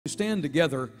stand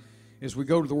together as we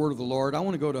go to the Word of the Lord. I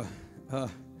want to go to,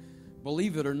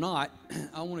 believe it or not,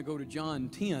 I want to go to John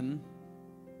 10.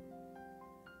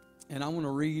 And I want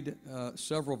to read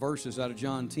several verses out of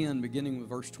John 10, beginning with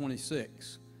verse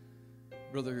 26.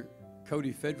 Brother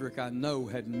Cody Fedrick, I know,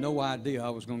 had no idea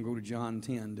I was going to go to John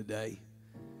 10 today.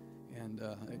 And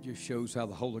it just shows how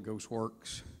the Holy Ghost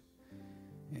works.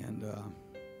 And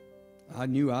I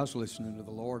knew I was listening to the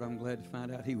Lord. I'm glad to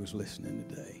find out He was listening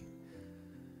today.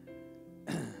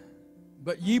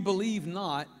 But ye believe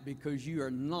not, because you are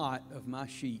not of my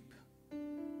sheep,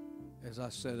 as I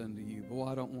said unto you. Boy,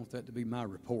 I don't want that to be my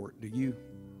report, do you?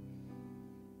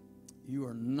 You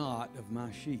are not of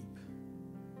my sheep.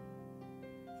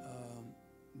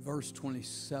 Verse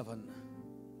 27.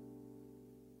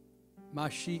 My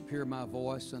sheep hear my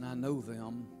voice, and I know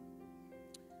them,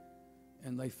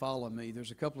 and they follow me.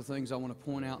 There's a couple of things I want to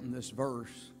point out in this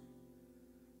verse.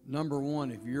 Number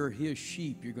one, if you're His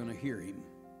sheep, you're going to hear Him.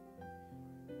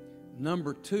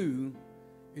 Number two,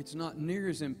 it's not near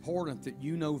as important that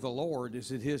you know the Lord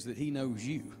as it is that He knows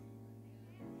you.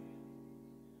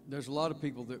 There's a lot of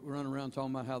people that run around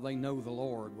talking about how they know the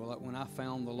Lord. Well, when I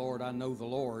found the Lord, I know the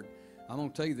Lord. I'm going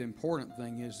to tell you the important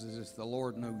thing is the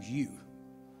Lord knows you.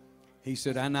 He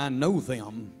said, and I know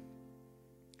them.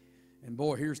 And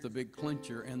boy, here's the big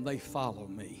clincher, and they follow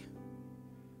me.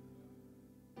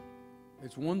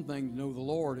 It's one thing to know the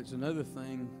Lord. It's another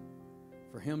thing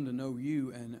for Him to know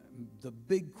you. And the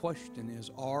big question is,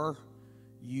 are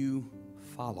you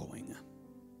following?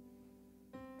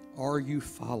 Are you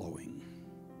following?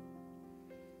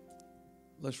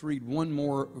 Let's read one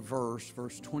more verse,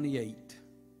 verse 28.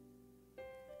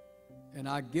 And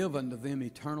I give unto them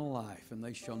eternal life, and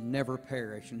they shall never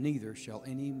perish, neither shall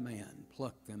any man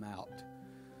pluck them out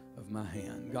of my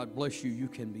hand. God bless you. You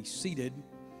can be seated.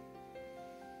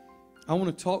 I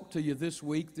want to talk to you this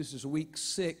week. This is week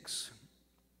 6.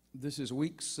 This is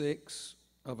week 6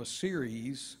 of a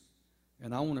series,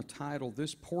 and I want to title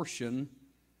this portion,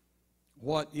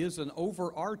 what is an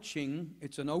overarching,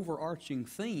 it's an overarching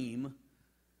theme,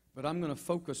 but I'm going to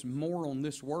focus more on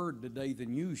this word today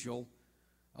than usual.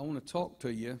 I want to talk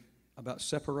to you about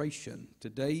separation.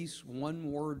 Today's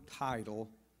one-word title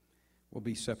will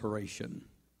be separation.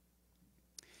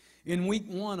 In week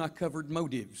 1, I covered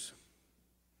motives.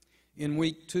 In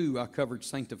week 2, I covered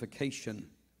sanctification.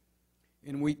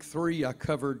 In week 3, I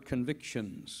covered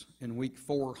convictions. In week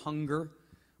 4, hunger.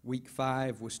 Week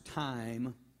 5 was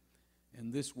time.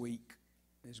 And this week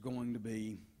is going to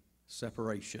be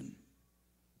separation.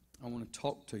 I want to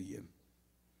talk to you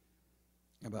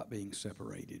about being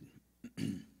separated.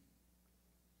 You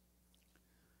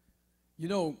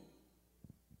know,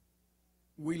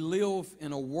 we live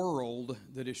in a world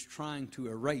that is trying to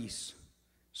erase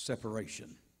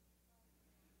separation.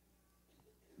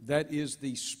 That is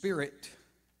the spirit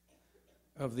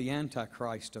of the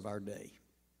Antichrist of our day.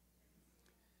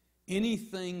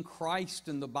 Anything Christ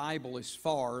and the Bible is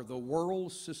for, the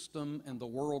world system and the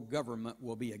world government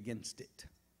will be against it.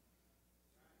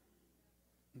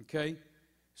 Okay?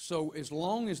 So as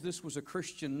long as this was a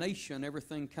Christian nation,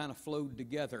 everything kind of flowed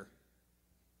together.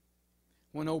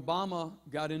 When Obama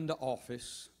got into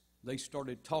office, they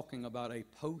started talking about a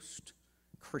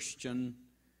post-Christian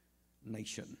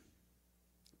nation.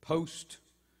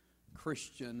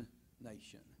 Post-Christian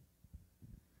nation.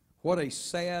 What a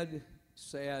sad,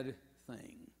 sad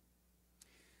thing.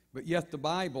 But yet the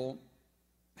Bible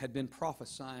had been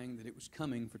prophesying that it was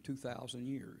coming for 2,000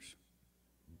 years.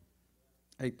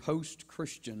 A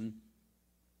post-Christian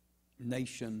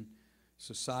nation,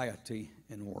 society,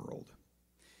 and world.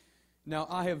 Now,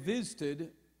 I have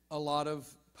visited a lot of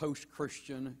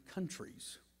post-Christian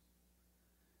countries.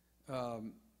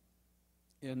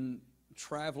 In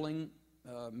traveling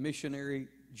missionary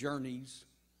journeys,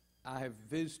 I have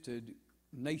visited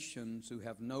nations who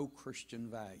have no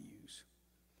Christian values.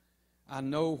 I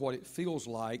know what it feels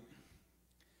like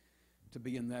to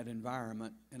be in that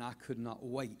environment, and I could not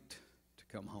wait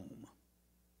to come home.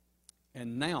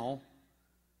 And now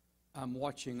I'm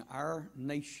watching our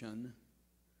nation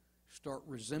start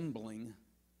resembling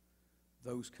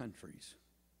those countries.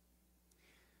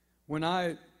 When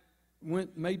I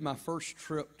made my first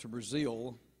trip to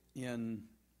Brazil in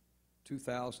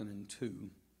 2002,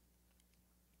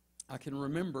 I can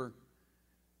remember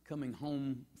coming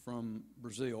home from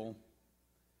Brazil,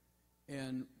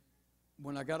 and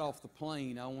when I got off the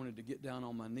plane, I wanted to get down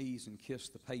on my knees and kiss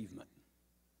the pavement.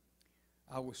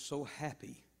 I was so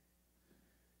happy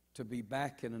to be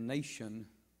back in a nation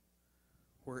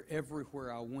where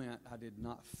everywhere I went, I did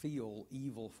not feel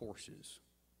evil forces.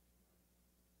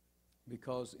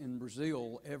 Because in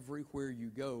Brazil, everywhere you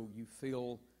go, you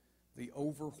feel the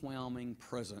overwhelming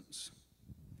presence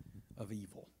of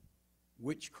evil.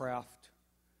 Witchcraft,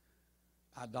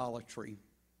 idolatry,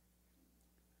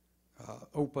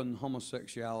 open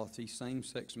homosexuality,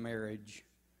 same-sex marriage,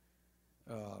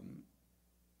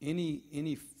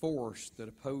 any force that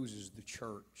opposes the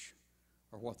church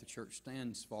or what the church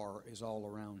stands for is all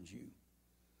around you.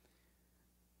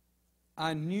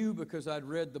 I knew because I'd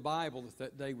read the Bible that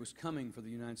that day was coming for the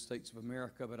United States of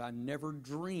America, but I never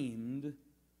dreamed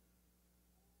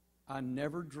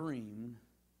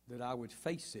that I would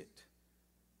face it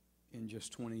in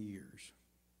just 20 years.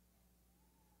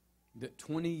 That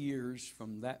 20 years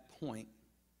from that point,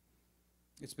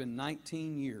 it's been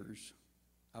 19 years.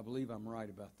 I believe I'm right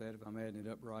about that, if I'm adding it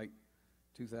up right,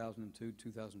 2002,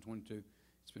 2022.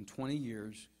 It's been 20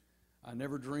 years. I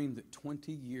never dreamed that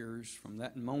 20 years from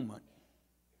that moment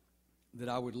that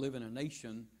I would live in a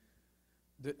nation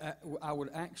that I would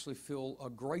actually feel a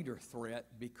greater threat,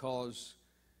 because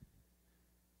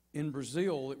in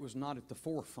Brazil it was not at the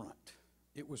forefront.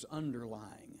 It was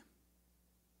underlying.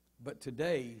 But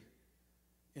today,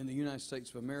 in the United States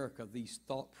of America, these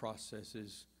thought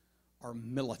processes are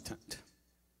militant.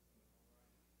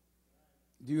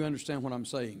 Do you understand what I'm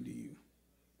saying to you?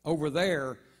 Over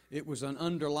there, it was an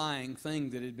underlying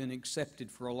thing that had been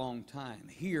accepted for a long time.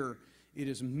 Here, it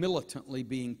is militantly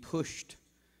being pushed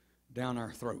down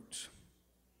our throats.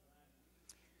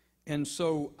 And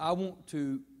so I want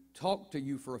to talk to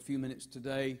you for a few minutes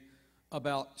today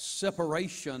about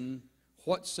separation,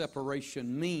 what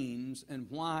separation means, and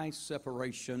why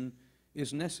separation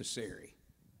is necessary.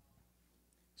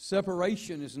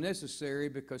 Separation is necessary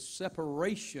because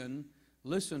separation,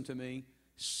 listen to me,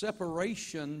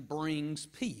 separation brings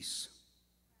peace.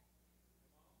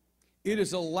 It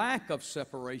is a lack of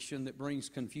separation that brings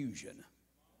confusion.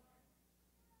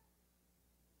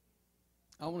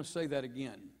 I want to say that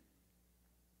again.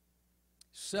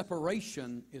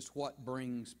 Separation is what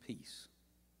brings peace.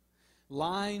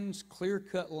 Lines,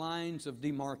 clear-cut lines of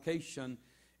demarcation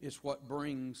is what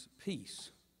brings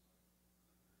peace.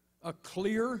 A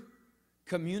clear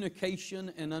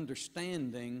communication and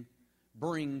understanding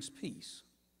brings peace.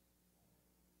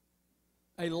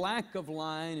 A lack of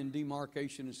line and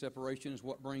demarcation and separation is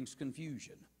what brings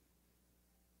confusion.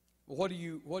 What do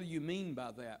you mean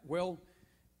by that? Well,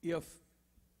 if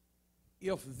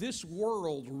this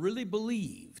world really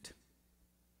believed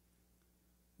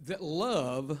that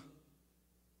love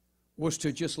was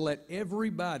to just let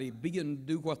everybody be and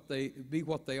do what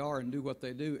they are and do what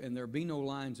they do, and there be no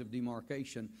lines of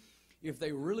demarcation, if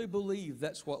they really believed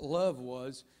that's what love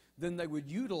was, then they would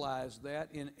utilize that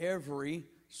in every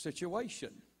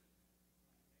situation.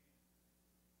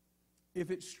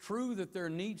 If it's true that there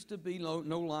needs to be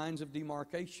no lines of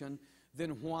demarcation,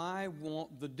 then why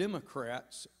won't the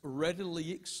Democrats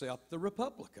readily accept the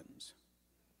Republicans?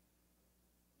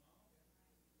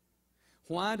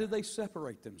 Why do they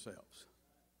separate themselves?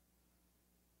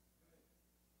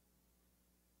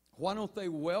 Why don't they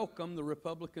welcome the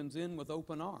Republicans in with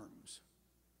open arms,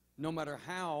 no matter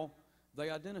how they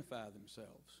identify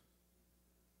themselves?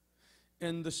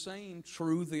 And the same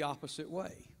true the opposite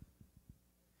way.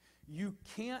 You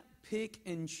can't pick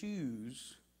and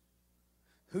choose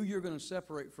who you're going to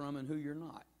separate from and who you're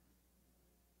not.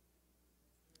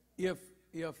 If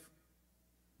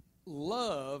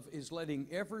love is letting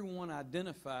everyone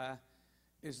identify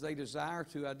as they desire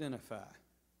to identify,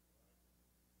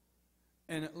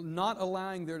 and not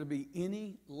allowing there to be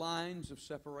any lines of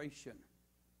separation,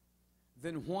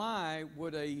 then why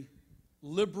would a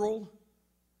liberal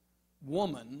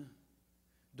woman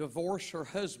divorce her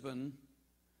husband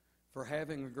for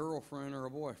having a girlfriend or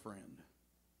a boyfriend?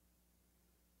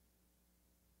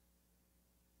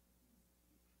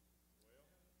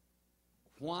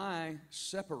 Why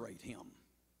separate him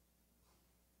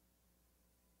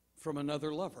from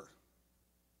another lover?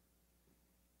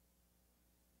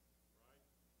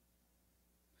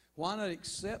 Why not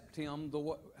accept him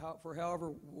for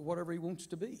whatever he wants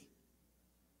to be?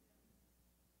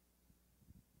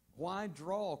 Why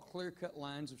draw clear-cut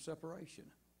lines of separation?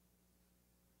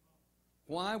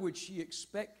 Why would she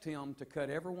expect him to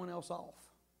cut everyone else off?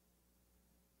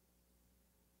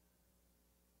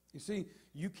 You see,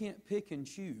 you can't pick and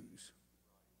choose.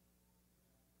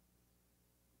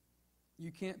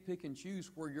 You can't pick and choose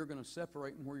where you're going to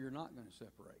separate and where you're not going to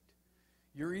separate.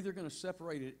 You're either going to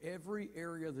separate at every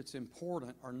area that's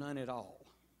important or none at all.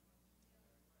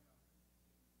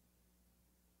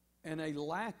 And a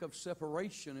lack of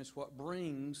separation is what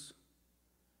brings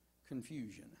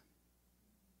confusion.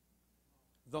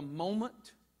 The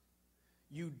moment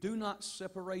you do not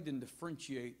separate and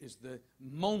differentiate is the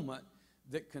moment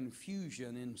that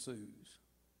confusion ensues.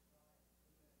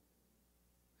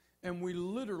 And we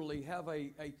literally have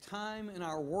a time in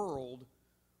our world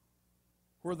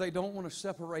where they don't want to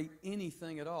separate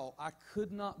anything at all. I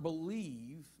could not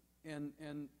believe, and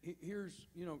here's,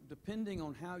 depending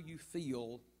on how you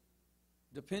feel,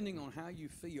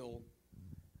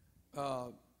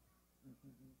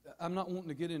 I'm not wanting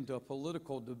to get into a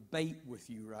political debate with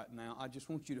you right now. I just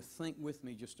want you to think with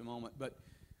me just a moment. But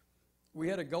we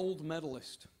had a gold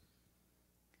medalist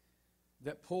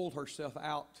that pulled herself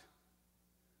out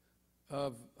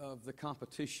of the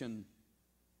competition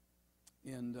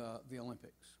in the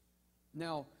Olympics.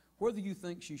 Now, whether you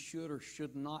think she should or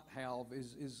should not have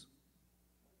is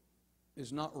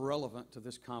not relevant to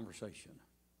this conversation.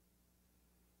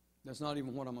 That's not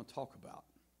even what I'm going to talk about.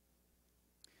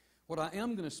 What I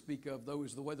am going to speak of, though,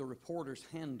 is the way the reporters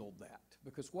handled that.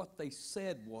 Because what they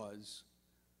said was,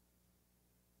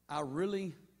 I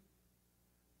really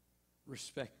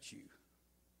respect you.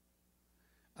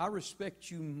 I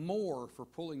respect you more for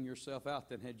pulling yourself out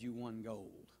than had you won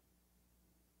gold.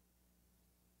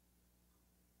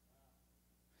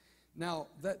 Now,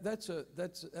 that's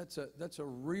a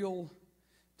real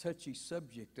touchy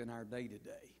subject in our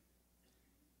day-to-day.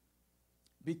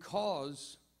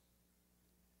 Because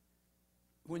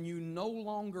when you no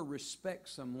longer respect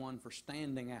someone for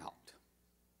standing out,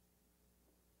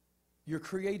 you're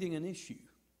creating an issue.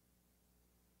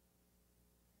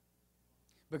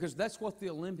 Because that's what the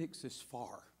Olympics is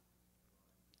for.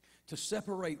 To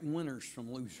separate winners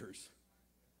from losers.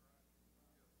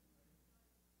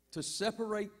 To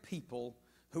separate people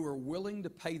who are willing to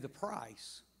pay the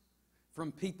price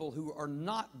from people who are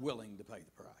not willing to pay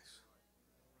the price.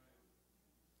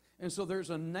 And so there's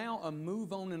now a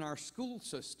move on in our school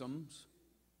systems.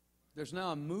 There's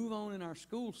now a move on in our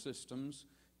school systems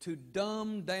to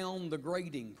dumb down the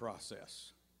grading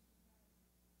process.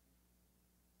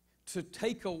 To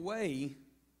take away,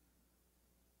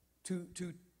 to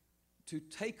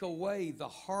take away the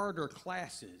harder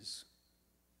classes,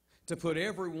 to put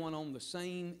everyone on the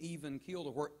same even keel to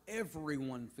where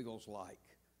everyone feels like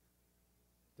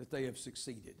that they have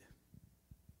succeeded.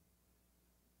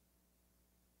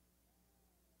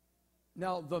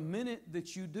 Now, the minute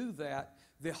that you do that,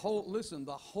 the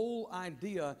whole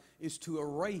idea is to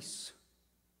erase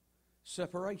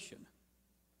separation.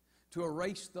 To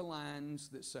erase the lines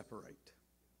that separate.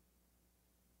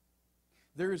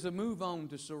 There is a move on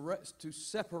to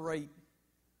separate,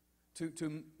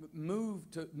 to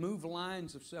move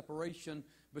lines of separation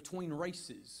between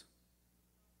races.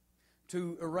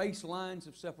 To erase lines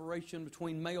of separation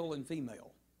between male and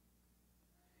female.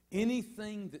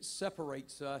 Anything that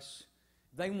separates us,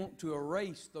 they want to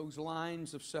erase those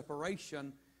lines of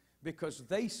separation because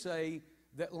they say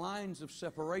that lines of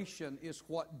separation is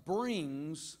what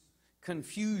brings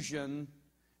confusion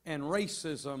and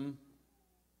racism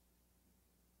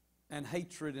and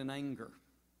hatred and anger.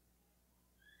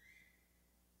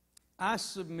 I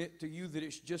submit to you that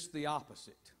it's just the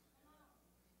opposite.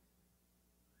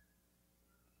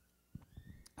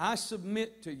 I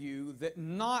submit to you that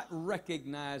not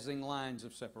recognizing lines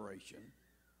of separation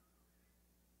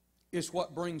is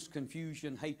what brings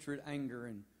confusion, hatred, anger,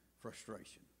 and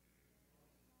frustration.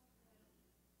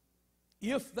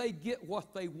 If they get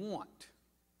what they want,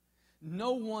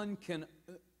 no one can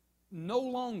no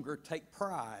longer take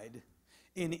pride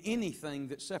in anything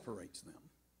that separates them.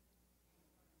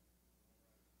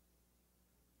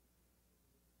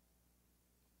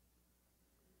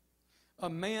 A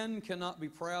man cannot be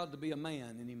proud to be a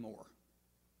man anymore.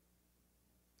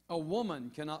 A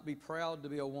woman cannot be proud to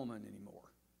be a woman anymore.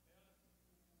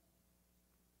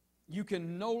 You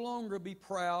can no longer be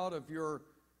proud of your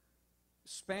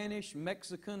Spanish,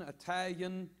 Mexican,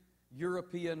 Italian,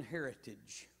 European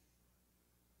heritage.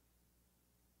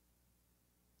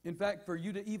 In fact, for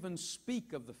you to even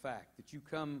speak of the fact that you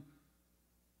come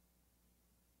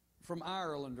from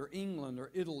Ireland or England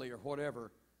or Italy or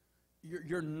whatever,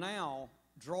 you're now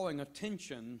drawing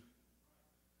attention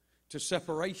to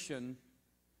separation,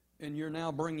 and you're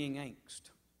now bringing angst.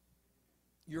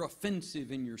 You're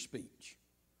offensive in your speech.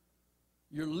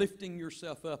 You're lifting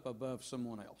yourself up above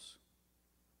someone else.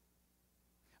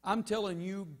 I'm telling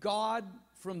you, God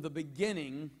from the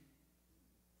beginning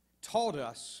taught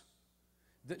us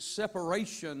that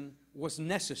separation was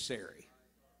necessary.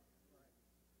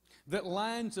 That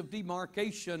lines of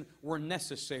demarcation were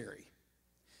necessary.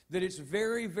 That it's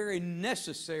very, very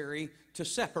necessary to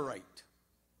separate.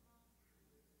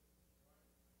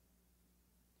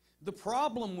 The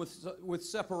problem with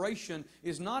separation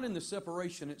is not in the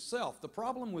separation itself. The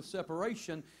problem with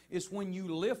separation is when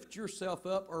you lift yourself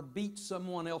up or beat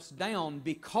someone else down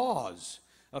because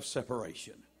of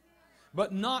separation.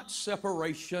 But not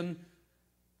separation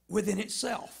within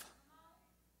itself.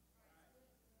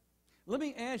 Let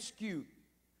me ask you,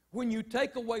 when you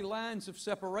take away lines of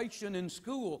separation in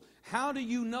school, how do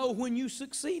you know when you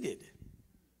succeeded?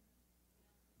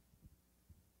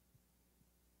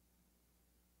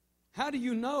 How do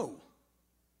you know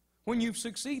when you've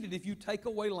succeeded if you take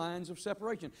away lines of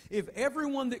separation? If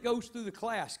everyone that goes through the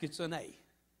class gets an A,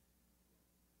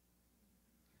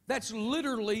 that's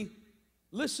literally,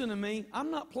 listen to me, I'm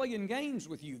not playing games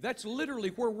with you. That's literally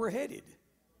where we're headed.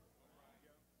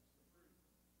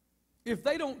 If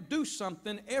they don't do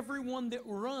something, everyone that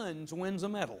runs wins a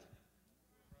medal.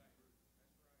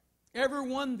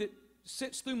 Everyone that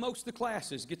sits through most of the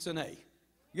classes gets an A.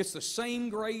 Gets the same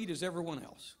grade as everyone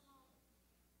else.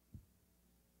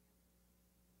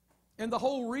 And the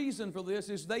whole reason for this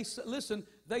is they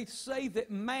say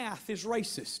that math is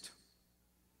racist.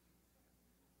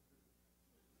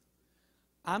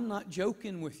 I'm not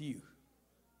joking with you.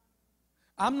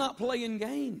 I'm not playing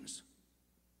games.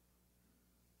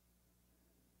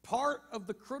 Part of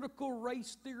the critical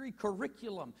race theory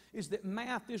curriculum is that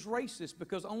math is racist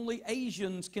because only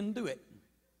Asians can do it.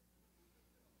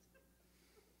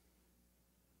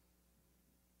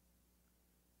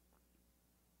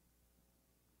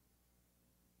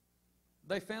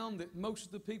 They found that most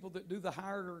of the people that do the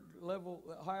higher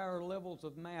levels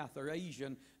of math are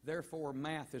Asian, therefore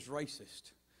math is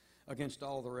racist against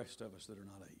all the rest of us that are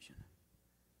not Asian.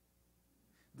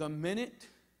 The minute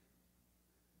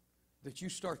that you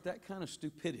start that kind of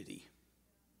stupidity,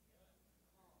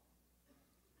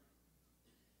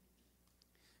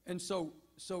 and so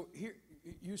here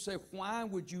you say, why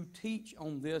would you teach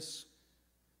on this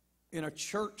in a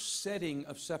church setting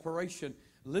of separation?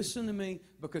 Listen to me,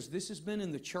 because this has been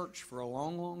in the church for a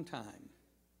long, long time.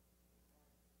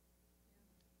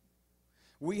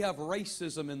 We have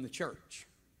racism in the church.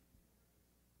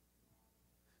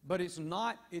 But it's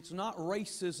not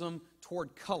racism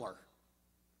toward color.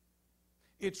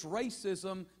 It's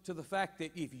racism to the fact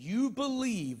that if you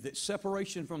believe that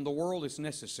separation from the world is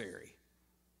necessary,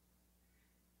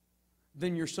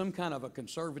 then you're some kind of a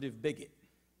conservative bigot.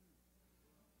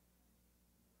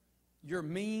 You're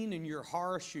mean and you're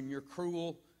harsh and you're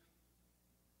cruel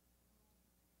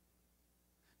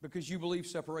because you believe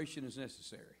separation is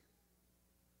necessary.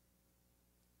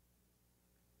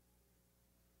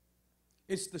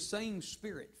 It's the same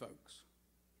spirit, folks.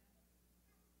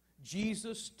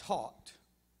 Jesus taught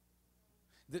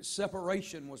that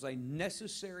separation was a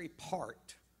necessary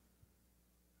part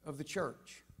of the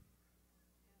church.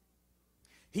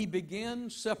 He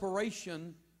began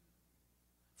separation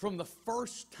from the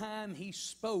first time he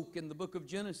spoke in the book of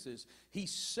Genesis. He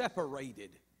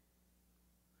separated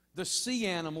the sea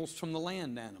animals from the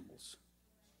land animals.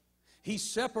 He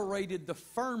separated the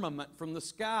firmament from the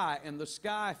sky and the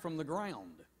sky from the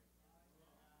ground.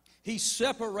 He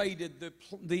separated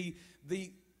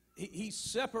he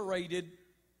separated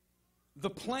the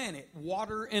planet,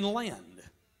 water and land.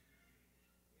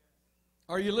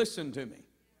 Are you listening to me?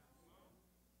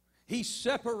 He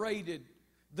separated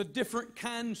the different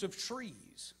kinds of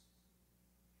trees.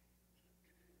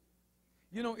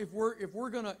 You know, if we're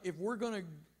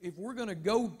gonna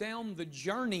go down the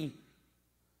journey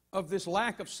of this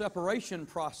lack of separation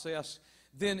process,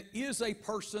 then is a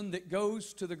person that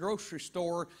goes to the grocery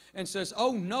store and says,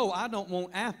 "Oh no, I don't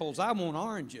want apples, I want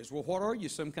oranges." Well, what are you,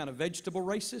 some kind of vegetable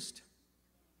racist?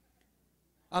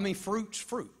 I mean, fruit's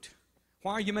fruit.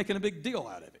 Why are you making a big deal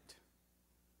out of it?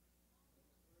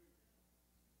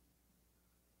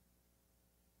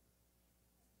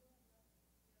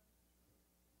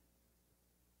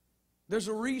 There's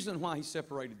a reason why he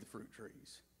separated the fruit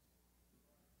trees.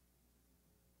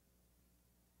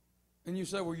 And you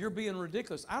say, "Well, you're being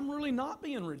ridiculous." I'm really not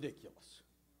being ridiculous.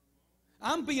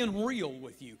 I'm being real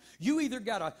with you. You either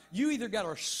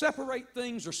gotta separate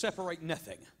things or separate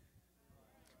nothing.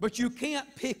 But you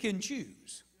can't pick and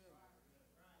choose.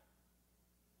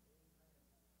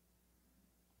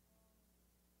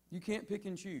 You can't pick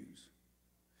and choose.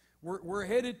 We're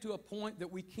headed to a point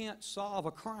that we can't solve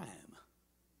a crime.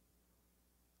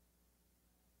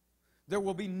 There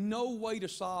will be no way to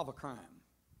solve a crime.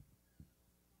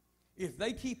 If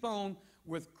they keep on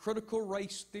with critical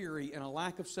race theory and a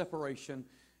lack of separation,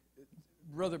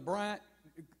 Brother Bryant,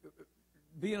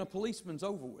 being a policeman's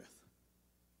over with.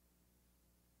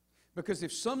 Because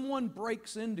if someone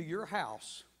breaks into your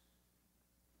house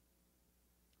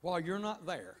while you're not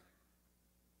there,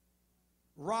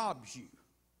 robs you,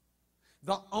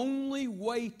 the only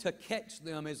way to catch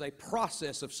them is a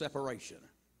process of separation.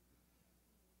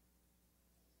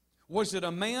 Was it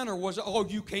a man or was it, "Oh,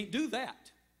 you can't do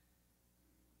that"?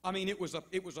 I mean, it was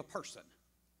a person.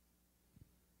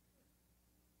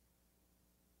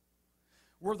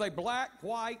 Were they black,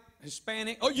 white,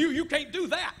 Hispanic? Oh, you can't do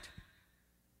that.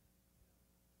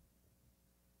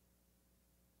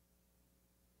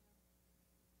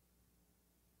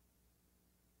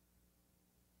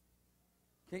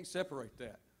 Can't separate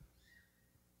that.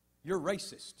 You're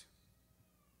racist.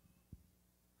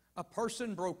 A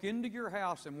person broke into your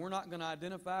house, and we're not going to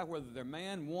identify whether they're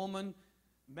man, woman,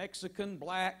 Mexican,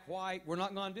 black, white. We're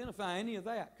not going to identify any of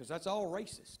that because that's all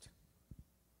racist.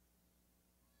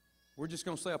 We're just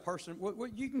going to say a person, well,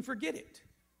 you can forget it.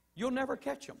 You'll never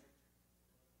catch them.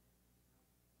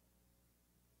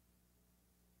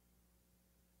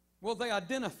 Well, they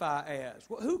identify as.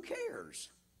 Well, who cares?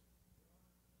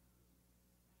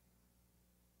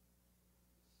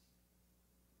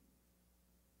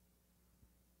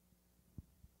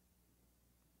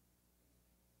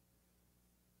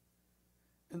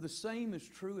 And the same is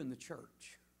true in the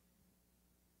church.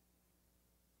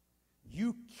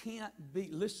 You can't be,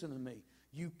 listen to me,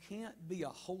 you can't be a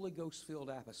Holy Ghost-filled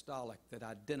apostolic that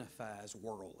identifies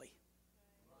worldly.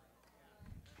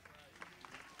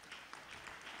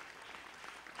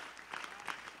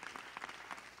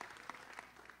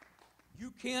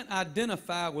 You can't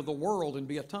identify with the world and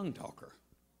be a tongue talker.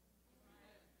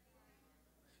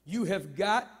 You have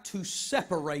got to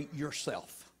separate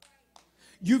yourself.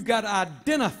 You've got to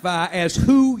identify as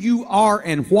who you are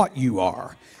and what you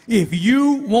are. If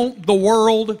you want the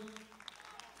world,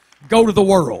 go to the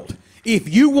world. If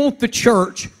you want the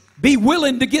church, be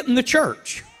willing to get in the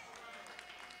church.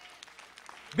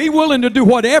 Be willing to do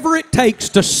whatever it takes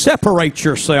to separate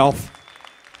yourself.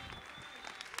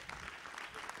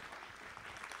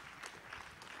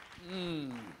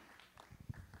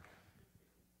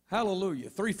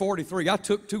 Hallelujah. 3:43. I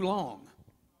took too long.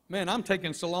 Man, I'm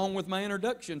taking so long with my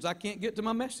introductions, I can't get to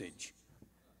my message.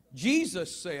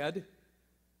 Jesus said,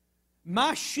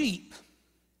 my sheep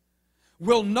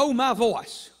will know my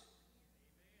voice.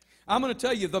 I'm going to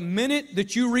tell you, the minute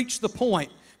that you reach the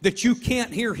point that you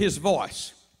can't hear His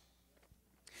voice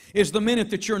is the minute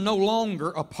that you're no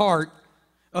longer a part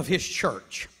of His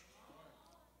church.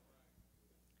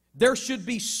 There should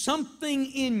be something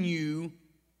in you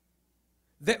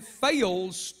that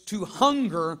fails to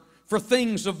hunger for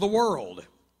things of the world.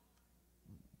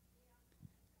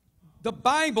 The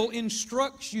Bible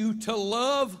instructs you to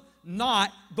love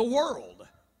not the world.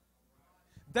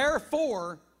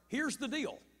 Therefore, here's the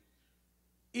deal.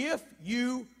 If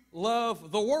you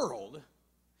love the world,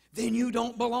 then you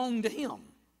don't belong to Him.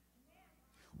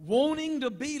 Wanting to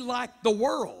be like the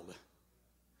world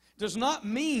does not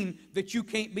mean that you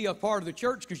can't be a part of the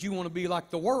church because you want to be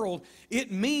like the world.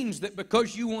 It means that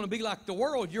because you want to be like the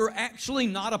world, you're actually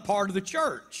not a part of the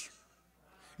church.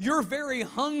 Your very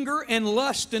hunger and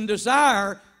lust and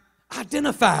desire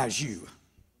identifies you.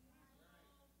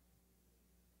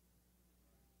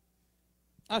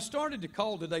 I started to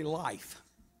call today life.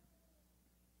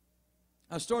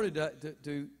 I started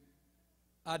to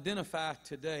identify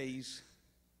today's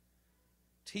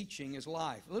teaching as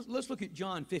life. Let's look at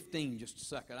John 15 just a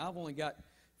second. I've only got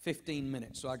 15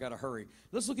 minutes, so I got to hurry.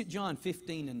 Let's look at John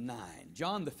 15 and 9.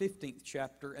 John the 15th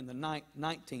chapter and the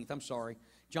 19th,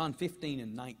 John 15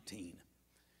 and 19.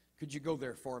 Could you go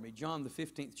there for me? John the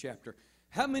 15th chapter.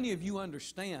 How many of you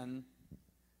understand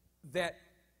that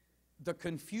the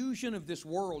confusion of this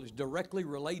world is directly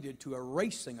related to a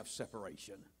racing of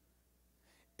separation?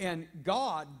 And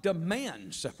God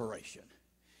demands separation.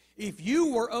 If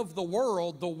you were of the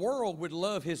world would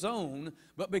love his own,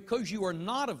 but because you are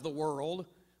not of the world,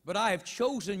 but I have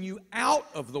chosen you out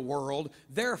of the world,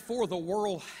 therefore the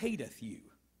world hateth you.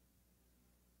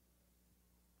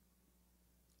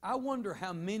 I wonder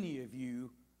how many of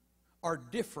you are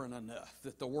different enough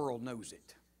that the world knows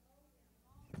it.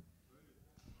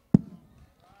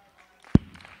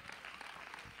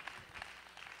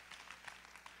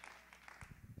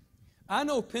 I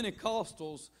know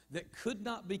Pentecostals that could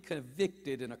not be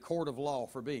convicted in a court of law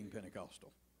for being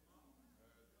Pentecostal.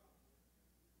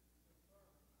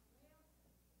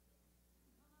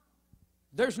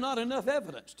 There's not enough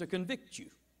evidence to convict you.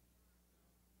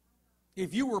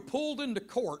 If you were pulled into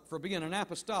court for being an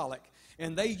apostolic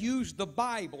and they used the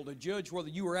Bible to judge whether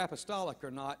you were apostolic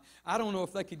or not, I don't know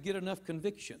if they could get enough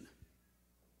conviction.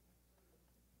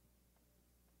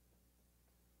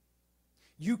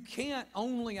 You can't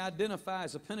only identify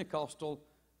as a Pentecostal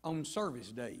on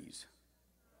service days.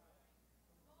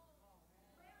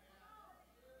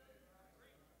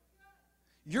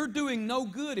 You're doing no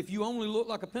good if you only look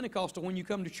like a Pentecostal when you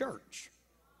come to church.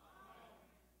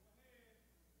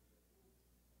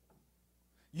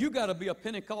 You got to be a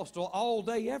Pentecostal all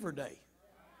day, every day.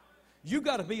 You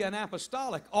got to be an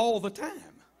apostolic all the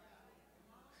time.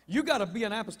 You got to be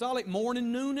an apostolic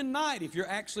morning, noon, and night if you're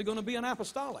actually going to be an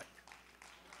apostolic.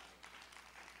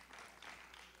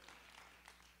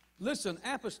 Listen,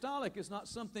 apostolic is not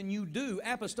something you do.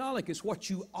 Apostolic is what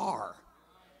you are.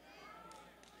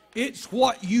 It's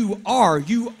what you are.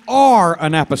 You are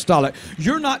an apostolic.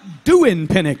 You're not doing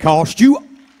Pentecost. You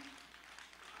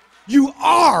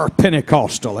are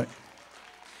Pentecostal.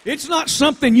 It's not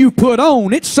something you put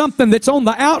on. It's something that's on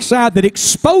the outside that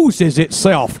exposes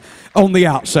itself on the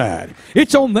outside.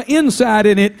 It's on the inside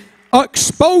and it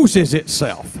exposes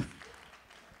itself.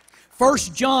 1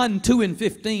 John 2 and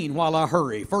 15, while I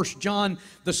hurry. 1 John,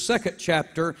 the 2nd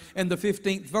chapter and the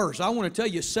 15th verse. I want to tell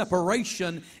you,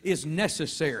 separation is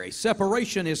necessary.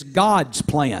 Separation is God's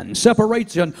plan.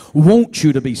 Separation wants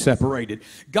you to be separated.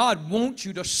 God wants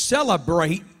you to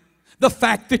celebrate the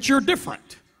fact that you're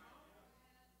different.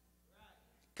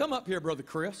 Come up here, Brother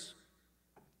Chris.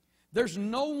 There's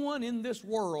no one in this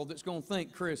world that's going to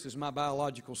think Chris is my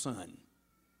biological son.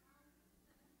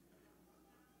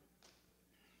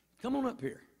 Come on up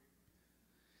here.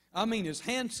 I mean, as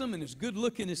handsome and as good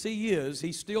looking as he is,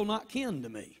 he's still not kin to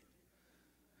me.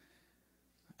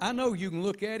 I know you can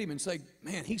look at him and say,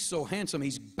 man, he's so handsome,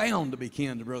 he's bound to be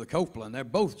kin to Brother Copeland. They're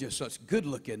both just such good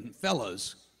looking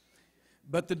fellas.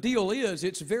 But the deal is,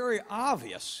 it's very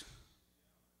obvious.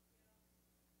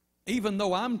 Even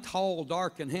though I'm tall,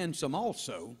 dark, and handsome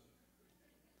also,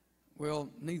 well,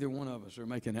 neither one of us are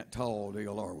making that tall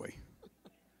deal, are we?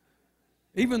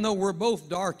 Even though we're both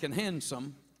dark and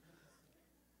handsome,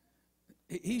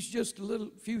 he's just a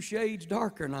few shades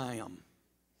darker than I am.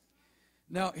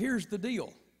 Now, here's the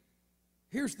deal.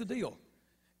 Here's the deal.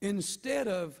 Instead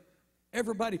of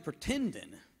everybody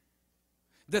pretending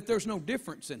that there's no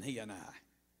difference in he and I,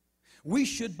 we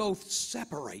should both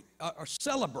separate or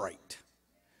celebrate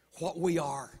what we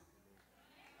are.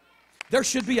 There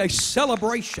should be a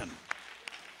celebration.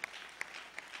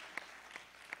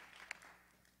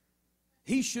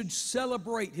 He should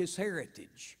celebrate his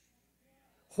heritage.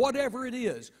 Whatever it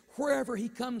is, wherever he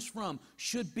comes from,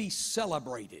 should be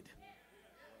celebrated.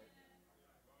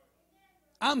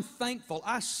 I'm thankful.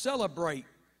 I celebrate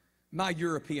my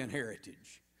European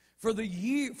heritage. For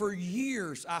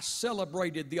years, I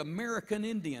celebrated the American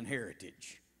Indian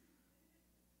heritage,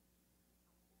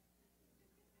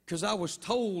 because I was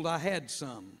told I had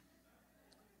some.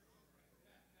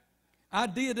 I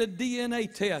did a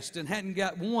DNA test and hadn't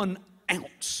got 1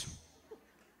 ounce.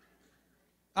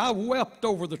 I wept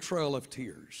over the trail of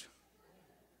tears.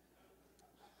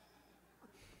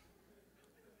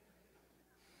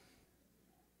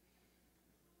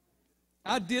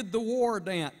 I did the war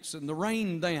dance and the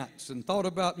rain dance and thought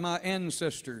about my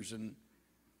ancestors, and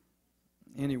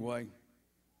anyway,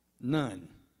 none.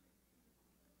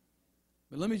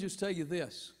 But let me just tell you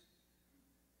this.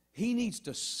 He needs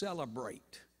to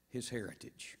celebrate his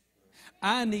heritage.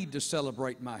 I need to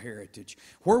celebrate my heritage.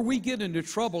 Where we get into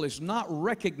trouble is not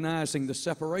recognizing the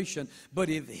separation, but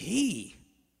if he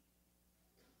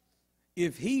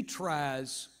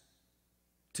tries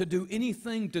to do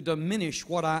anything to diminish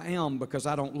what I am because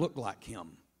I don't look like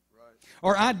him,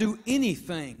 or I do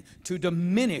anything to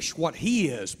diminish what he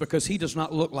is because he does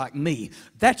not look like me,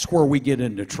 that's where we get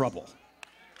into trouble.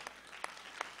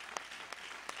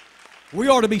 We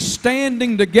ought to be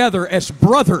standing together as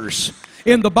brothers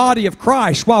in the body of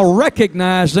Christ while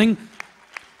recognizing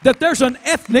that there's an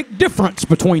ethnic difference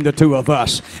between the two of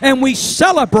us, and we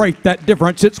celebrate that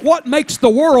difference. It's what makes the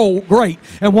world great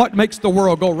and what makes the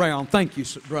world go round. Thank you,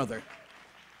 brother.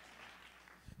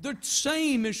 The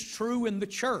same is true in the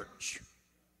church.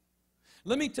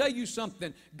 Let me tell you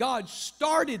something. God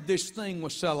started this thing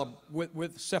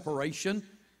with separation.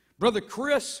 Brother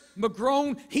Chris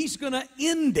McGrone, he's going to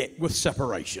end it with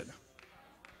separation.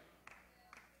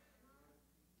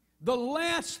 The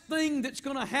last thing that's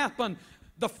going to happen,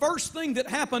 the first thing that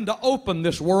happened to open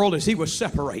this world is he was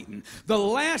separating. The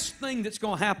last thing that's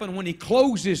going to happen when he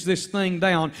closes this thing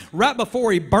down, right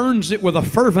before he burns it with a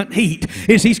fervent heat,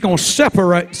 is he's going to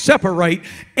separate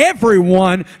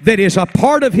everyone that is a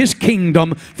part of his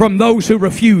kingdom from those who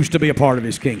refuse to be a part of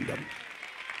his kingdom.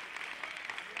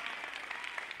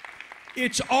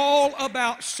 It's all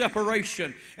about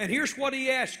separation. And here's what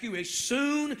he asks you. As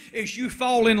soon as you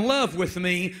fall in love with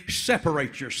me,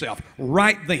 separate yourself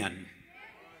right then.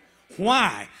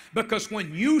 Why? Because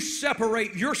when you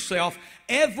separate yourself,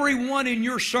 everyone in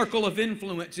your circle of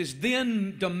influence is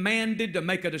then demanded to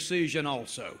make a decision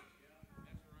also.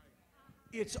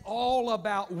 It's all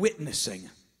about witnessing.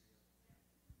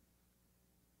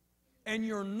 And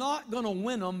you're not going to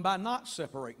win them by not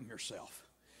separating yourself.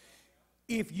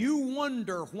 If you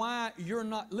wonder why you're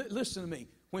not, listen to me,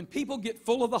 when people get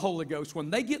full of the Holy Ghost, when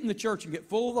they get in the church and get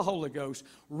full of the Holy Ghost,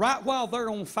 right while they're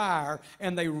on fire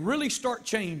and they really start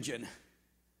changing,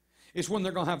 is when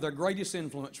they're going to have their greatest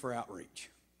influence for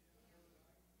outreach.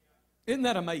 Isn't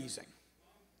that amazing?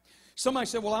 Somebody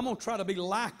said, well, I'm going to try to be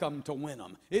like them to win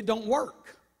them. It don't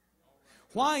work.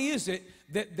 Why is it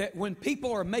that when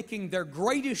people are making their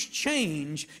greatest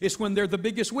change, it's when they're the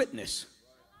biggest witness?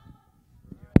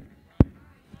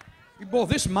 Boy,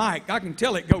 this mic, I can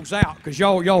tell it goes out because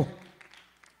y'all.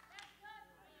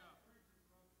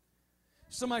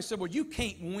 Somebody said, well, you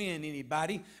can't win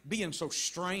anybody being so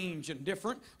strange and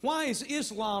different. Why is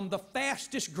Islam the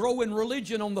fastest growing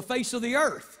religion on the face of the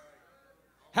earth?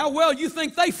 How well you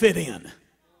think they fit in?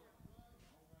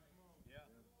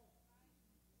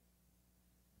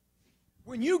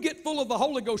 When you get full of the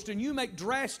Holy Ghost and you make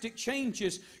drastic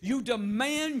changes, you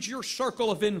demand your circle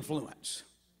of influence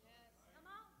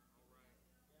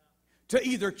to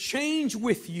either change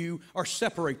with you or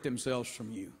separate themselves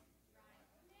from you.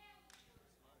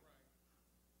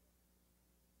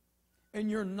 And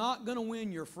you're not going to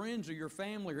win your friends or your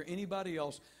family or anybody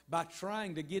else by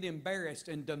trying to get embarrassed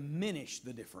and diminish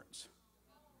the difference.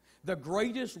 The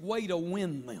greatest way to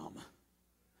win them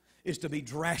is to be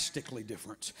drastically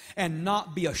different and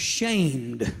not be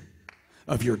ashamed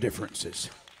of your differences.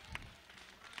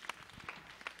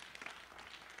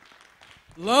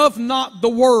 Love not the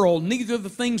world, neither the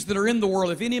things that are in the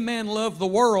world. If any man love the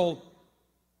world,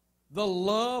 the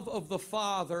love of the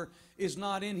Father is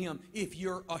not in him. If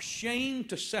you're ashamed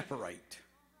to separate,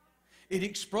 it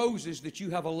exposes that you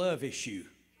have a love issue.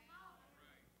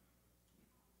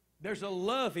 There's a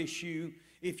love issue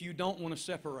if you don't want to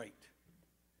separate.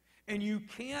 And you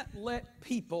can't let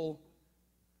people,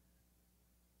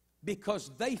 because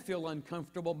they feel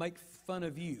uncomfortable, make fun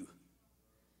of you.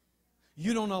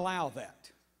 You don't allow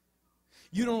that.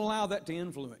 You don't allow that to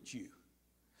influence you.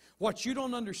 What you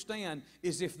don't understand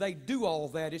is if they do all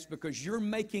that, it's because you're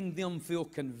making them feel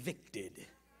convicted.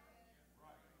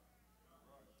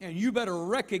 And you better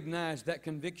recognize that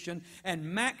conviction and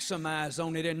maximize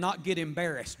on it and not get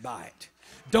embarrassed by it.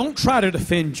 Don't try to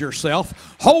defend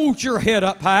yourself. Hold your head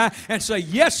up high and say,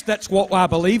 yes, that's what I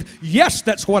believe. Yes,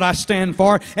 that's what I stand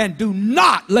for. And do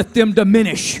not let them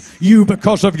diminish you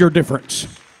because of your difference.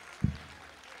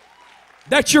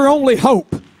 That's your only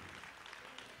hope.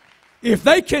 If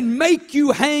they can make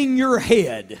you hang your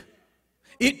head,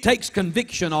 it takes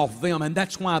conviction off them, and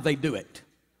that's why they do it.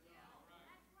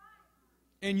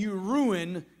 And you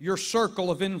ruin your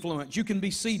circle of influence. You can be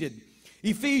seated.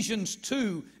 Ephesians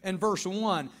 2 and verse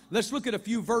 1. Let's look at a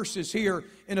few verses here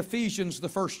in Ephesians, the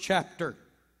first chapter.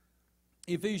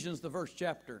 Ephesians, the first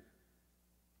chapter.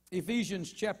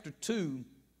 Ephesians chapter 2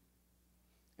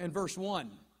 and verse 1.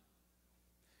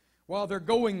 While they're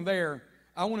going there,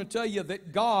 I want to tell you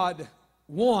that God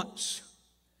wants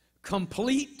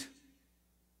complete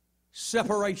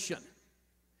separation.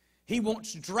 He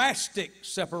wants drastic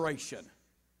separation.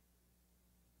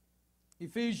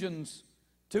 Ephesians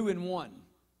 2 and 1.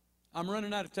 I'm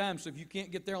running out of time, so if you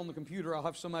can't get there on the computer, I'll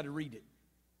have somebody read it.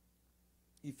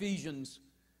 Ephesians,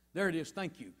 there it is,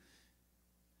 thank you.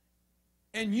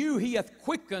 And you he hath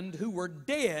quickened who were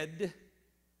dead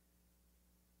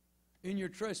in your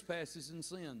trespasses and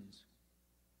sins.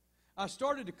 I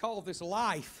started to call this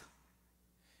life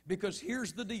because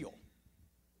here's the deal.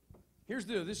 Here's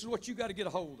the deal. This is what you got to get a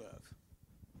hold of.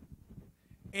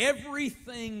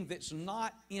 Everything that's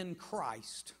not in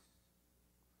Christ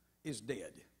is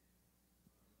dead.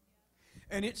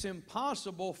 And it's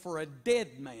impossible for a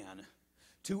dead man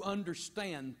to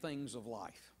understand things of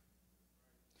life.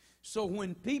 So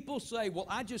when people say, well,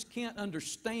 I just can't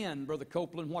understand, Brother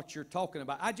Copeland, what you're talking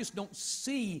about. I just don't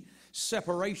see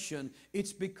separation.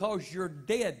 It's because you're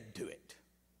dead to it.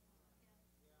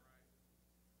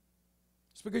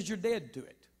 It's because you're dead to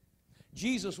it.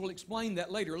 Jesus will explain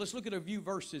that later. Let's look at a few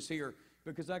verses here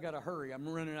because I got to hurry. I'm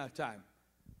running out of time.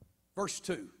 Verse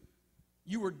 2.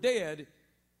 You were dead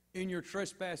in your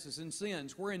trespasses and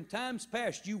sins, where in times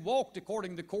past you walked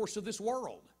according to the course of this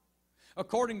world,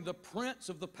 according to the prince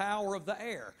of the power of the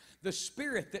air, the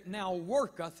spirit that now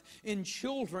worketh in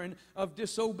children of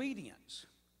disobedience.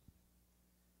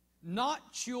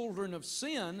 Not children of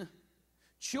sin,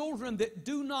 children that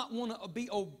do not want to be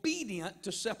obedient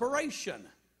to separation.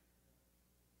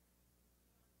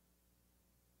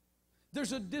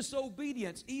 There's a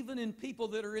disobedience even in people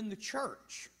that are in the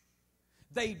church.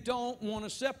 They don't want to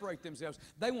separate themselves.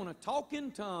 They want to talk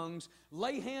in tongues,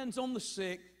 lay hands on the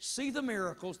sick, see the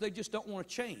miracles. They just don't want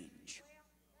to change.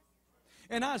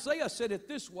 And Isaiah said it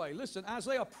this way. Listen,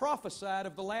 Isaiah prophesied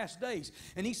of the last days.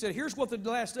 And he said, here's what the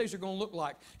last days are going to look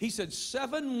like. He said,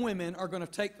 7 women are going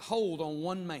to take hold on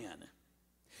one man.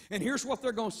 And here's what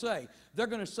they're going to say. They're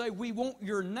going to say, we want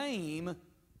your name,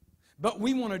 but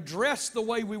we want to dress the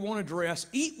way we want to dress,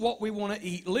 eat what we want to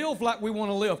eat, live like we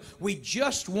want to live. We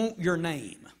just want your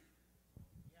name.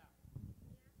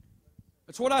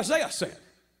 That's what Isaiah said.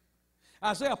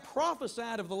 Isaiah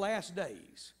prophesied of the last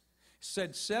days.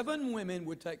 Said 7 women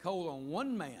would take hold on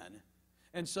one man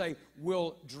and say,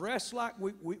 we'll dress like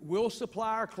we'll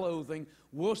supply our clothing,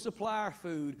 we'll supply our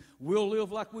food, we'll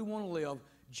live like we want to live,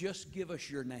 just give us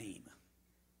your name.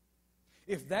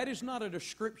 If that is not a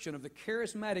description of the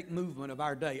charismatic movement of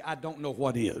our day, I don't know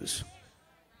what is.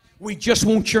 We just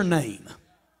want your name.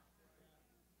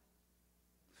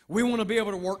 We want to be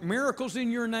able to work miracles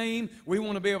in your name. We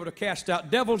want to be able to cast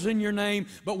out devils in your name.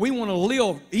 But we want to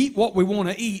live, eat what we want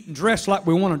to eat, and dress like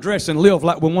we want to dress, and live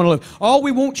like we want to live. All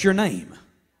we want is your name.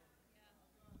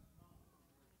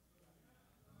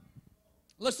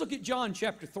 Let's look at John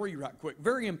chapter 3 right quick.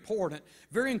 Very important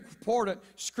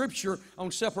scripture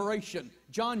on separation.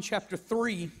 John chapter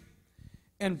 3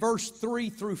 and verse 3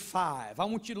 through 5. I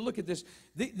want you to look at this.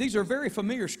 These are very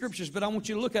familiar scriptures, but I want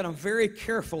you to look at them very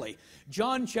carefully.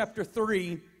 John chapter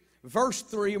 3, verse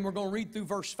 3, and we're going to read through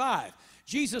verse 5.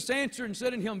 Jesus answered and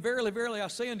said unto him, verily, verily, I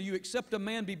say unto you, except a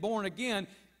man be born again.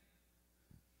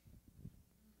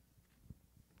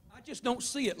 I just don't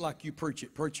see it like you preach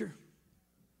it, preacher.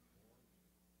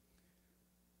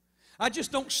 I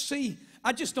just don't see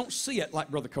it like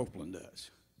Brother Copeland does.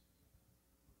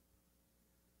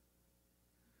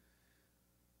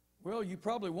 Well, you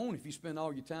probably won't if you spend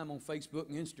all your time on Facebook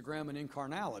and Instagram and in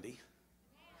carnality.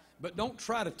 But don't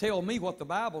try to tell me what the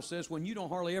Bible says when you don't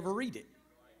hardly ever read it.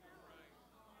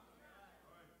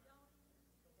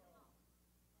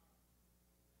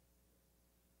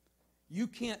 You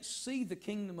can't see the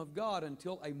kingdom of God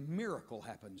until a miracle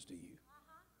happens to you.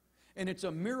 And it's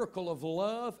a miracle of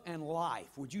love and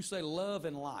life. Would you say love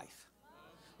and life?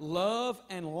 Love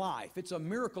and life. It's a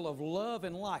miracle of love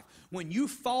and life. When you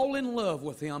fall in love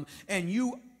with Him and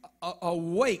you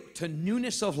awake to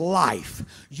newness of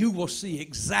life, you will see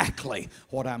exactly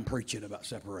what I'm preaching about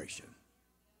separation.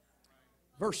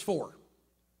 Verse 4.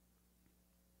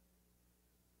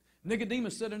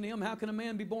 Nicodemus said unto him, how can a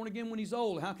man be born again when he's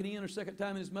old? How can he enter a second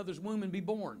time in his mother's womb and be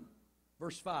born?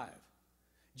 Verse 5.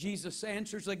 Jesus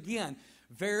answers again,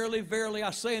 verily, verily,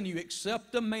 I say unto you,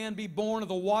 except a man be born of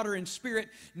the water and spirit.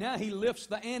 Now he lifts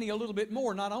the ante a little bit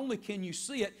more. Not only can you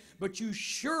see it, but you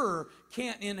sure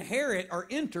can't inherit or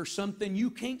enter something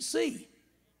you can't see.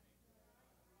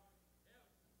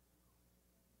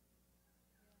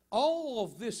 All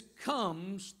of this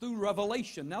comes through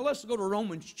revelation. Now let's go to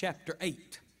Romans chapter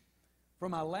 8. For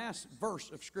my last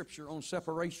verse of Scripture on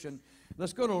separation,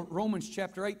 let's go to Romans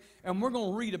chapter 8, and we're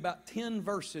going to read about 10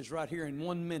 verses right here in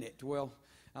 1 minute. Well,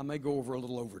 I may go over a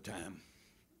little overtime,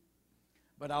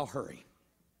 but I'll hurry.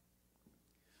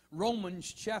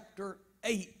 Romans chapter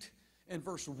 8 and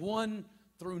verse 1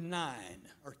 through 9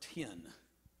 or 10.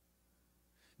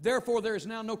 Therefore there is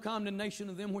now no condemnation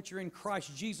of them which are in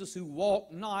Christ Jesus, who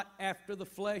walk not after the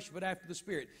flesh but after the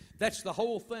Spirit. That's the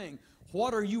whole thing.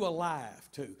 What are you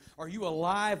alive to? Are you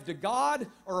alive to God,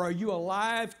 or are you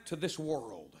alive to this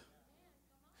world?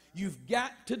 You've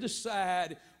got to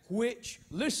decide which.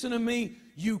 Listen to me,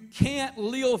 you can't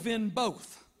live in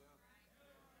both.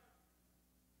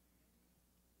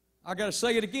 I got to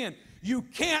say it again. You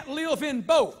can't live in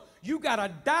both. You got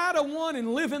to die to one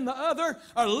and live in the other,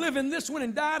 or live in this one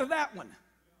and die to that one.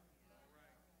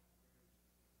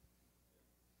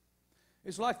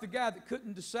 It's like the guy that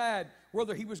couldn't decide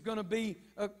whether he was going to be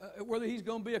whether he's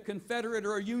going to be a Confederate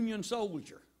or a Union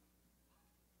soldier.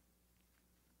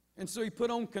 And so he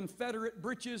put on Confederate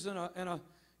breeches and a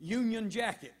Union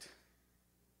jacket.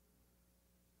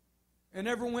 And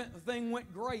everything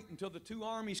went great until the two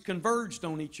armies converged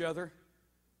on each other,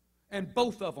 and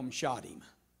both of them shot him.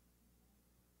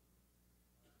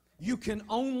 You can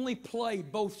only play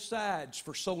both sides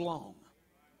for so long.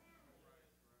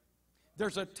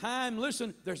 There's a time,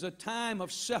 listen, there's a time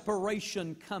of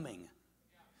separation coming.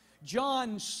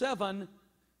 John 7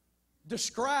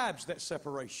 describes that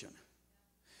separation.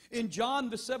 In John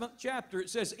the 7th chapter, it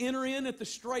says, enter in at the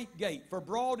strait gate, for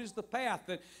broad is the path,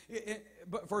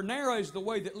 but for narrow is the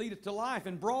way that leadeth to life,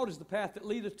 and broad is the path that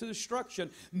leadeth to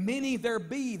destruction. Many there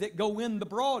be that go in the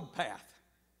broad path.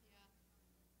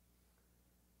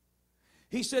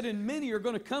 He said, and many are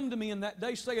going to come to me in that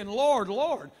day saying, Lord,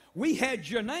 Lord, we had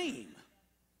your name.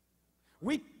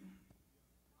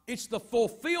 It's the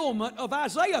fulfillment of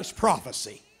Isaiah's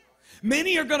prophecy.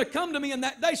 Many are going to come to me in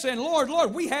that day saying, Lord,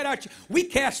 Lord, we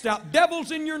cast out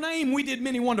devils in your name. We did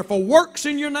many wonderful works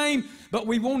in your name, but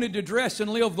we wanted to dress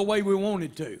and live the way we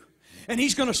wanted to. And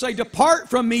He's going to say, depart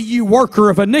from me, you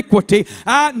worker of iniquity.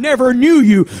 I never knew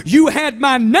you. You had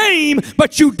my name,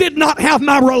 but you did not have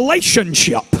my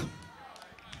relationship.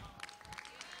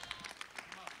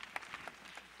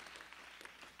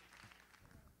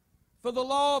 For the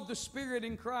law of the Spirit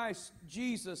in Christ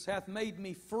Jesus hath made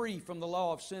me free from the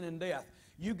law of sin and death.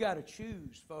 You got to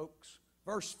choose, folks.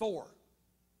 Verse 4.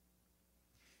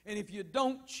 And if you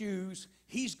don't choose,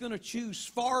 He's going to choose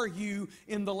for you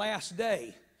in the last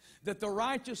day, that the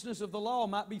righteousness of the law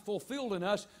might be fulfilled in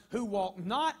us who walk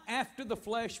not after the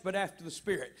flesh but after the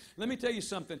Spirit. Let me tell you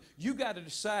something. You got to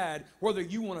decide whether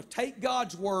you want to take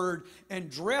God's Word and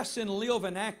dress and live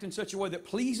and act in such a way that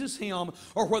pleases Him,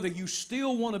 or whether you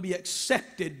still want to be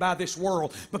accepted by this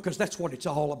world, because that's what it's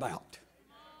all about.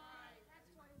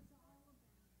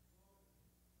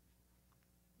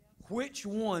 Which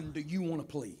one do you want to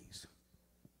please?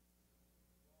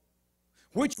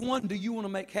 Which one do you want to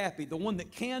make happy? The one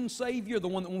that can save you, or the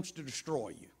one that wants to destroy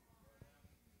you?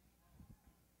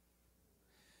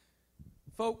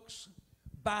 Folks,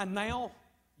 by now,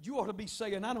 you ought to be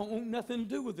saying, I don't want nothing to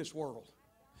do with this world.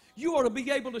 You ought to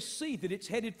be able to see that it's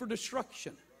headed for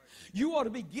destruction. You ought to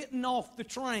be getting off the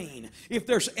train. If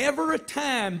there's ever a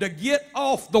time to get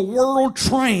off the world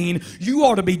train, you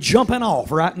ought to be jumping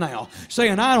off right now,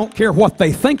 saying, I don't care what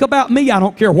they think about me. I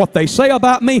don't care what they say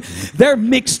about me. They're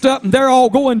mixed up and they're all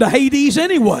going to Hades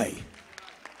anyway.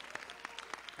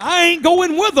 I ain't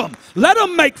going with them. Let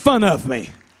them make fun of me.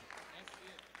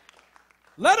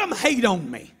 Let them hate on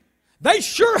me. They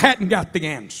sure hadn't got the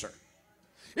answer.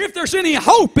 If there's any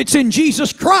hope, it's in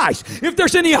Jesus Christ. If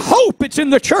there's any hope, it's in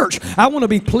the church. I want to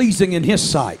be pleasing in His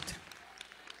sight.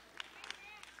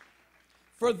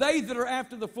 For they that are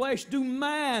after the flesh do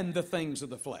mind the things of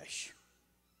the flesh.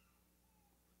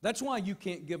 That's why you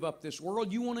can't give up this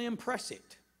world. You want to impress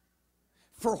it.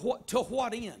 For what? To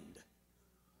what end?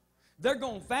 They're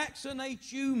going to vaccinate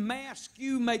you, mask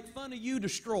you, make fun of you,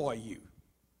 destroy you,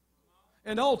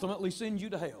 and ultimately send you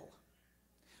to hell.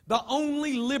 The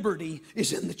only liberty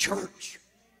is in the church.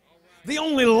 The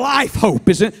only life hope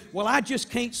is in, well, I just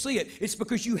can't see it. It's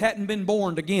because you hadn't been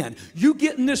born again. You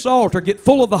get in this altar, get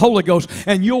full of the Holy Ghost,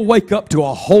 and you'll wake up to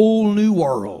a whole new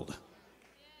world.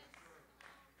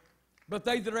 But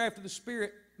they that are after the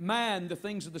Spirit mind the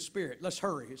things of the Spirit. Let's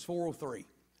hurry. It's 4:03,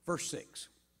 verse 6.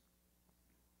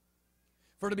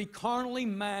 For to be carnally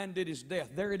minded is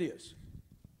death. There it is.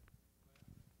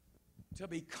 To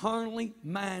be carnally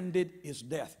minded is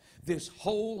death. This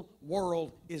whole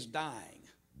world is dying.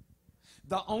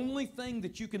 The only thing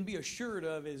that you can be assured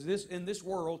of is this in this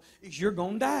world is you're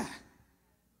going to die.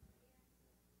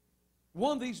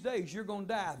 One of these days you're going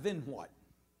to die. Then what?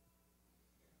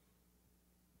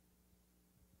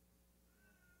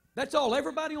 That's all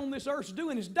everybody on this earth's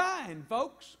doing is dying,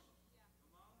 folks.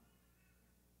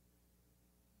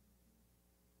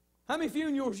 How many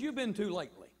funerals you been to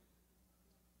lately?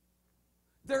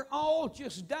 They're all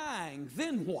just dying.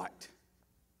 Then what?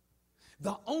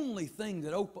 The only thing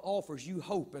that offers you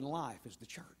hope in life is the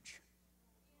church.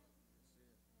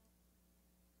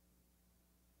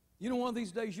 You know, one of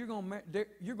these days you're going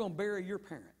to bury your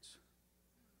parents.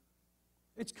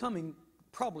 It's coming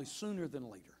probably sooner than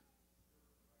later.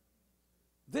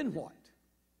 Then what?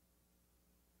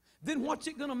 Then what's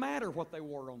it going to matter what they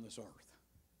were on this earth?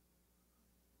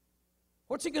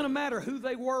 What's it going to matter who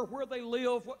they were, where they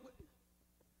live?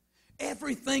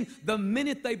 Everything, the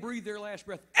minute they breathe their last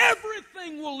breath,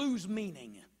 everything will lose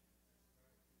meaning.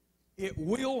 It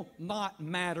will not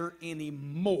matter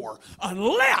anymore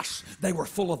unless they were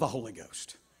full of the Holy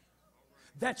Ghost.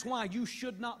 That's why you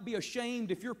should not be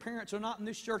ashamed, if your parents are not in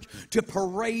this church, to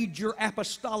parade your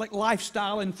apostolic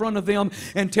lifestyle in front of them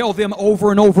and tell them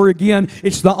over and over again,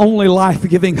 it's the only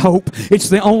life-giving hope. It's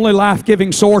the only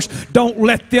life-giving source. Don't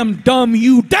let them dumb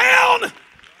you down.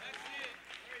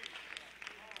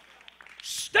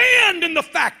 Stand in the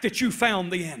fact that you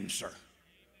found the answer.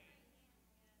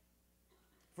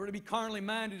 For to be carnally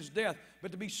minded is death,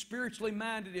 but to be spiritually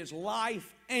minded is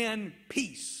life and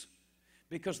peace.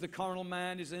 Because the carnal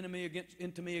mind is enemy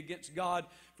against God,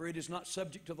 for it is not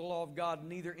subject to the law of God,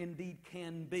 neither indeed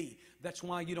can be. That's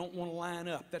why you don't want to line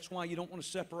up. That's why you don't want to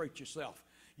separate yourself.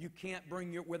 You can't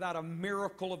without a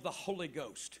miracle of the Holy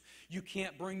Ghost, you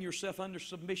can't bring yourself under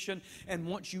submission. And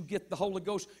once you get the Holy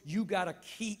Ghost, you got to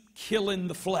keep killing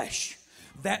the flesh.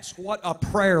 That's what a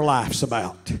prayer life's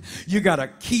about. You got to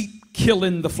keep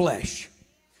killing the flesh.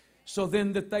 So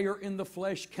then that they are in the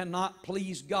flesh cannot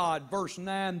please God. Verse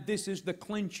 9, this is the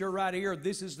clincher right here.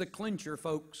 This is the clincher,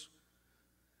 folks.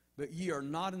 But ye are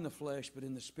not in the flesh, but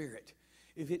in the Spirit.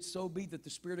 If it so be that the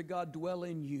Spirit of God dwell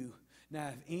in you. Now,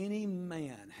 if any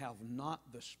man have not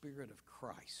the Spirit of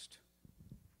Christ,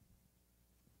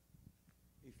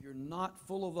 if you're not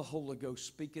full of the Holy Ghost,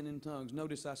 speaking in tongues,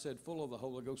 notice I said full of the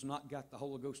Holy Ghost, not got the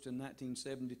Holy Ghost in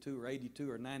 1972 or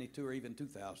 82 or 92 or even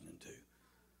 2002.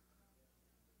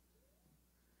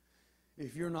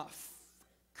 If you're not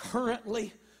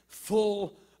currently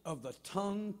full of the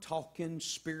tongue-talking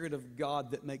Spirit of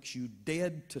God that makes you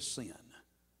dead to sin,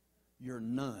 you're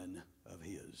none of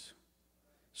His.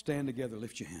 Stand together,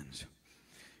 lift your hands.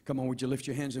 Come on, would you lift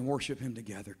your hands and worship Him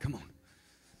together? Come on.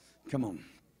 Come on.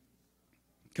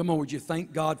 Come on, would you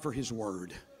thank God for His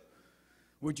Word?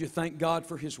 Would you thank God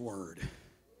for His Word?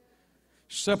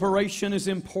 Separation is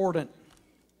important.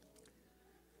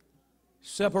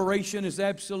 Separation is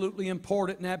absolutely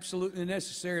important and absolutely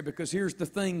necessary, because here's the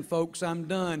thing, folks, I'm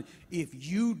done. If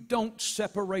you don't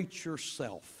separate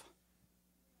yourself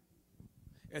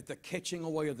at the catching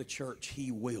away of the church, He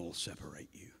will separate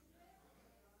you.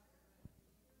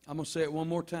 I'm going to say it one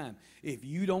more time. If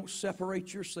you don't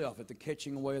separate yourself at the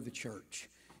catching away of the church,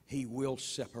 He will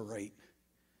separate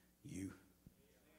you.